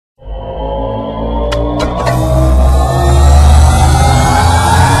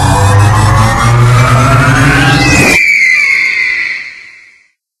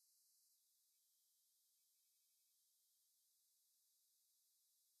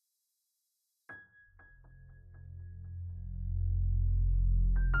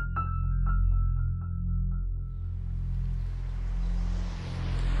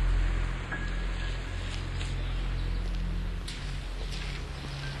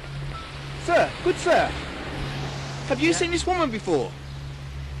sir, good sir. Have you seen this woman before?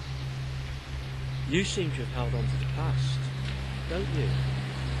 You seem to have held on to the past, don't you?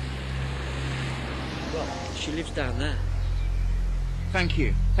 Well, she lives down there. Thank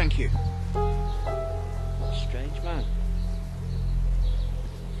you, thank you. Strange man.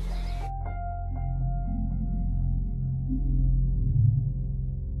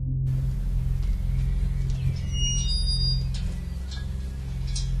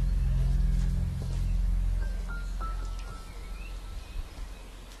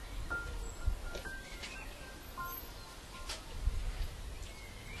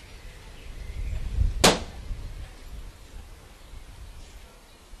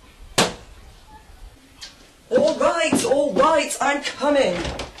 All right, I'm coming.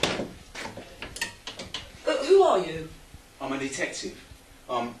 Who are you? I'm a detective.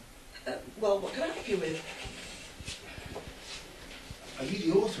 Well, what can I help you with? Are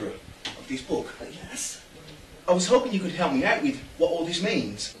you the author of this book? Yes. I was hoping you could help me out with what all this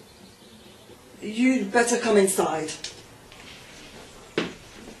means. You'd better come inside.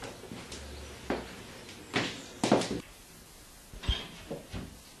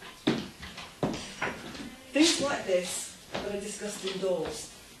 Things like this are discussed indoors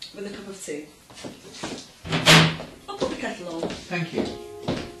with a cup of tea. I'll put the kettle on. Thank you.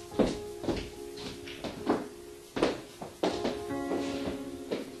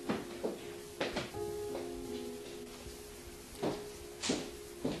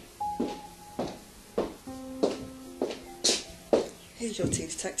 Here's your tea,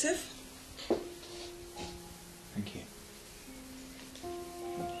 detective. Thank you.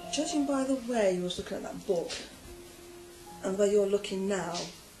 Judging by the way you was looking at that book and the way you're looking now,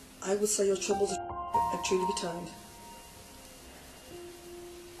 I would say your troubles have truly returned.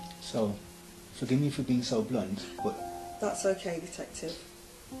 So, forgive me for being so blunt, but... That's okay, detective.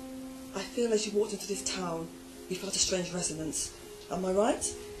 I feel as you walked into this town, you felt a strange resonance. Am I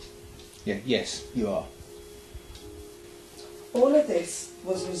right? Yes, you are. All of this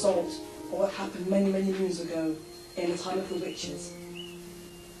was a result of what happened many, many moons ago in the time of the witches.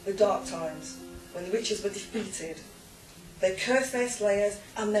 The dark times, when the witches were defeated. They cursed their slayers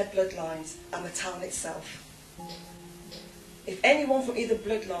and their bloodlines and the town itself. If anyone from either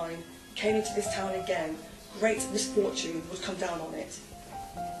bloodline came into this town again, great misfortune would come down on it.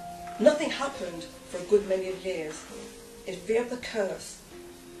 Nothing happened for a good many of years, in fear of the curse.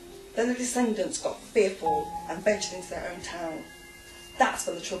 Then the descendants got fearful and ventured into their own town. That's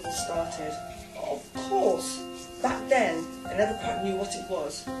when the trouble started. Of course, back then, they never quite knew what it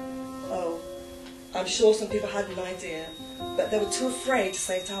was. Oh, I'm sure some people had an idea, but they were too afraid to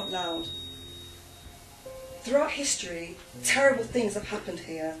say it out loud. Throughout history, terrible things have happened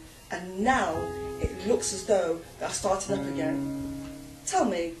here, and now it looks as though they are starting up again. Tell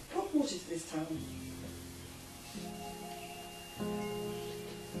me, what brought you to this town?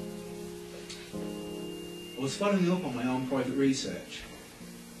 I was following up on my own private research.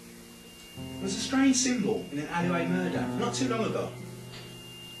 There was a strange symbol in an alleyway murder not too long ago.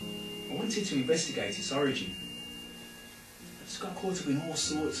 I wanted to investigate its origin. I just got caught up in all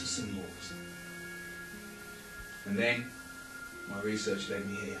sorts of symbols. And then, my research led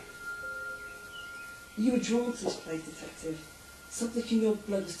me here. You were drawn to this place, detective. Something in your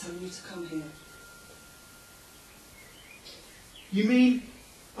blood was telling you to come here. You mean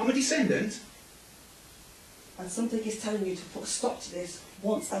I'm a descendant? And something is telling you to put a stop to this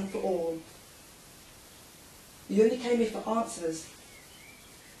once and for all. You only came here for answers.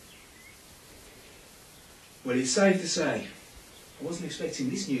 Well, it's safe to say, I wasn't expecting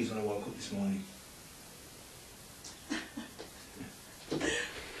this news when I woke up this morning.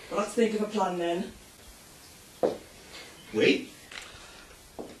 Well, let's think of a plan then. We?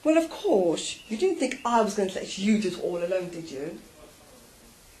 Well, of course, you didn't think I was going to let you do it all alone, did you?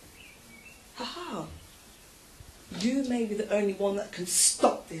 Ha-ha. You may be the only one that can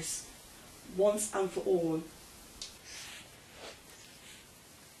stop this, once and for all.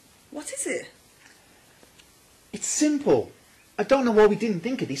 What is it? It's simple. I don't know why we didn't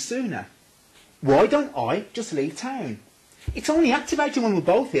think of this sooner. Why don't I just leave town? It's only activated when we're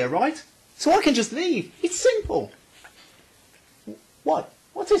both here, right? So I can just leave. It's simple. What?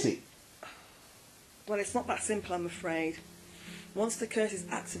 What is it? Well, it's not that simple, I'm afraid. Once the curse is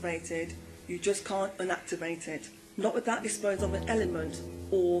activated, you just can't unactivate it. Not without disposing of an element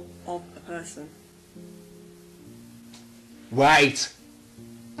or of a person. Wait.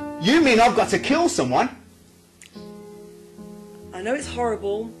 You mean I've got to kill someone? I know it's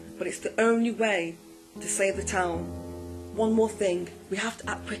horrible, but it's the only way to save the town. One more thing, we have to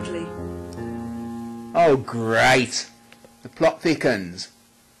act quickly. Oh, great. The plot thickens.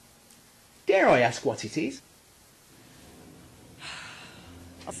 Dare I ask what it is?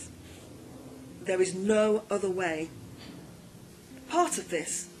 There is no other way. Part of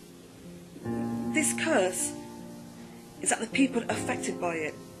this curse, is that the people affected by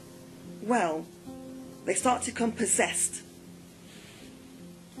it, well, they start to become possessed.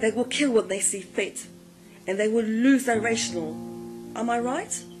 They will kill what they see fit, and they will lose their rational. Am I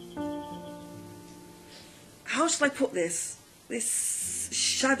right? How shall I put this? This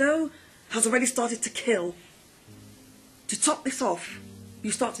shadow has already started to kill. To top this off,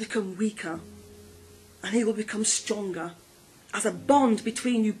 you start to become weaker, and he will become stronger. As a bond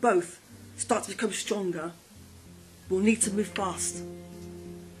between you both starts to become stronger, we'll need to move fast.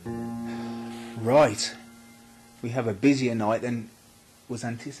 Right. We have a busier night than was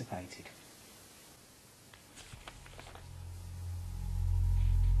anticipated.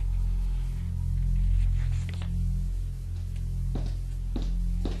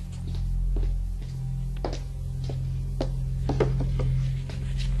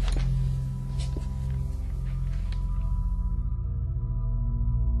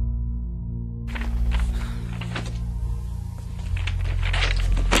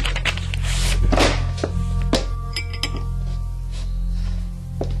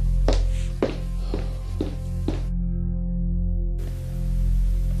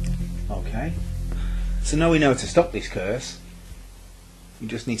 Okay. So now we know to stop this curse. We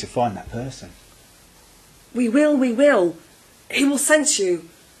just need to find that person. We will, we will. He will sense you,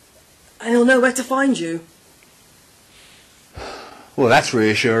 and he'll know where to find you. Well, that's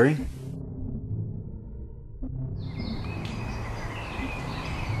reassuring.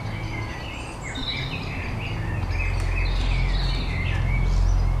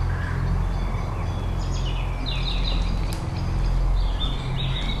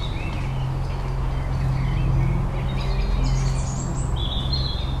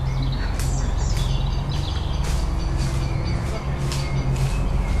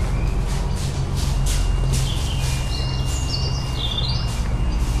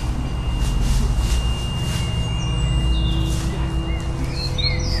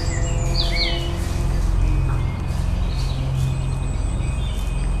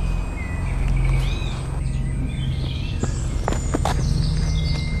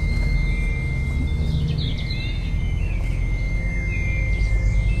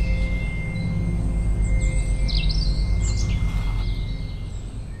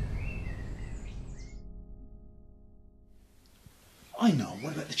 I know,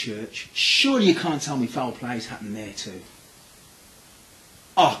 what about the church? Surely you can't tell me foul plays happen there too.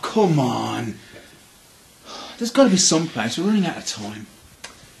 Oh, come on. There's got to be some place. We're running out of time.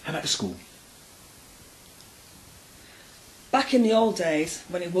 How about the school? Back in the old days,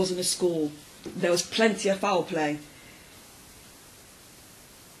 when it wasn't a school, there was plenty of foul play.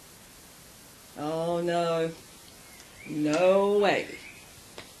 Oh no. No way.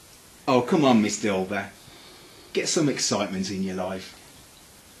 Oh, come on, Miss Dilber. Get some excitement in your life.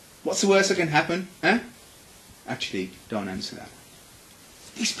 What's the worst that can happen, eh? Actually, don't answer that.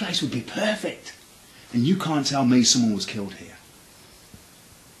 This place would be perfect. And you can't tell me someone was killed here.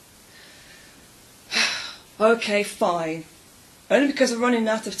 Okay, fine. Only because we're running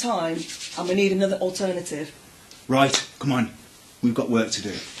out of time and we need another alternative. Right, come on. We've got work to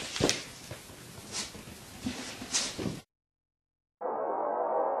do.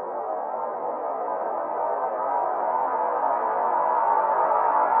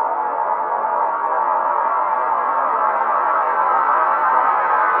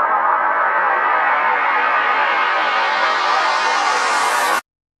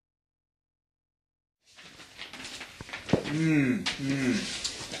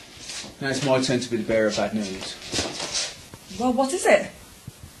 Now it's my turn to be the bearer of bad news. Well, what is it?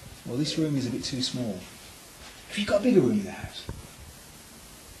 Well, this room is a bit too small. Have you got a bigger room in the house?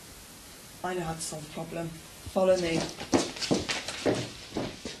 I know how to solve the problem. Follow me.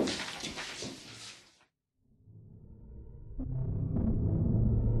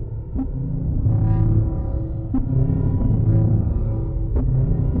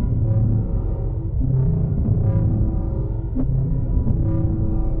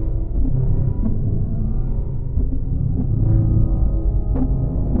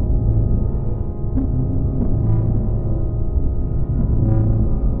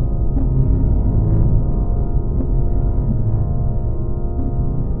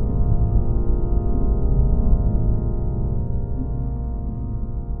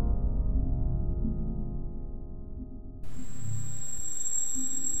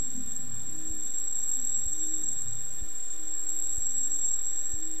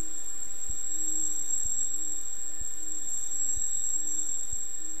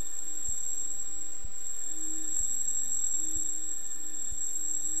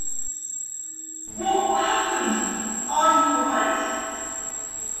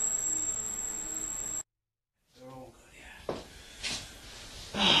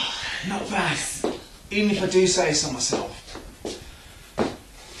 Not bad. Even if I do say so myself.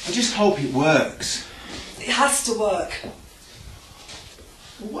 I just hope it works. It has to work.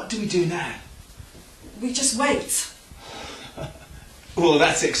 Well, what do we do now? We just wait. Well,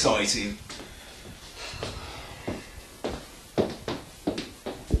 that's exciting.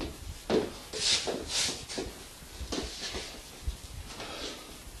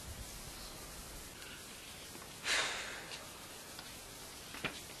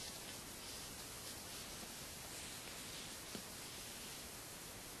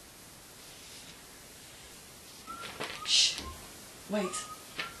 Shh. Wait.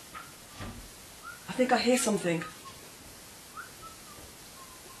 I think I hear something.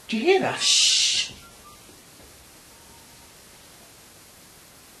 Do you hear that? Shh.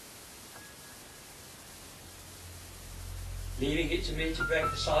 Leaving it to me to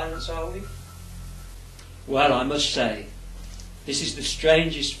break the silence, are we? Well, I must say, this is the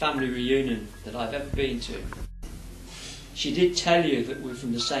strangest family reunion that I've ever been to. She did tell you that we're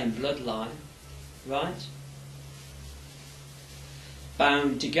from the same bloodline, right?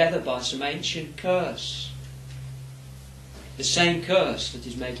 Bound together by some ancient curse. The same curse that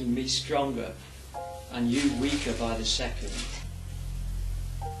is making me stronger and you weaker by the second.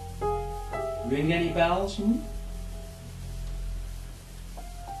 Ring any bells,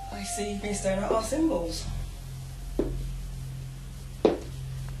 I see you've been staring at our symbols.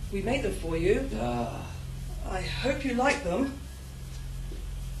 We made them for you. I hope you like them.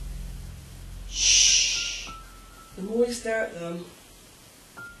 Shh. The more you stare at them,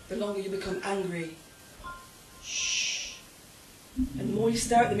 the longer you become angry. Shh. And the more you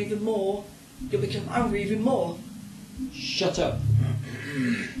stare at them even more, you'll become angry even more. Shut up.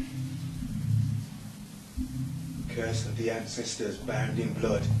 Curse of the ancestors bound in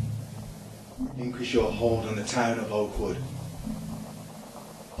blood. Relinquish your hold on the town of Oakwood.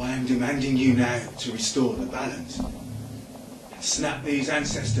 I am demanding you now to restore the balance. Snap these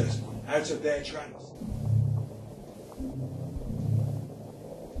ancestors out of their trance.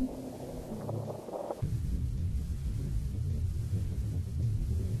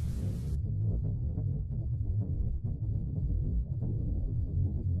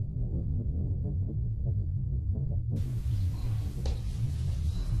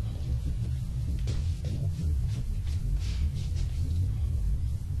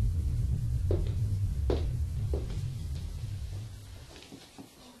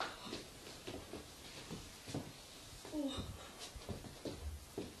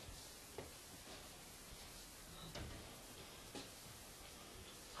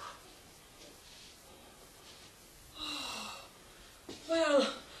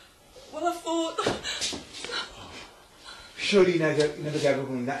 Well, I thought... Surely you never gave up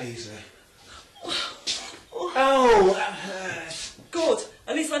on that easily. Oh, that hurts. Good.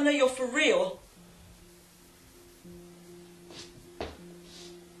 At least I know you're for real.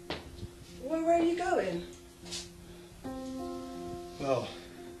 Where are you going? Well,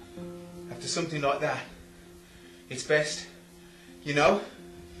 after something like that, it's best, you know,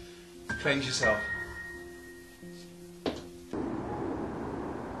 cleanse yourself.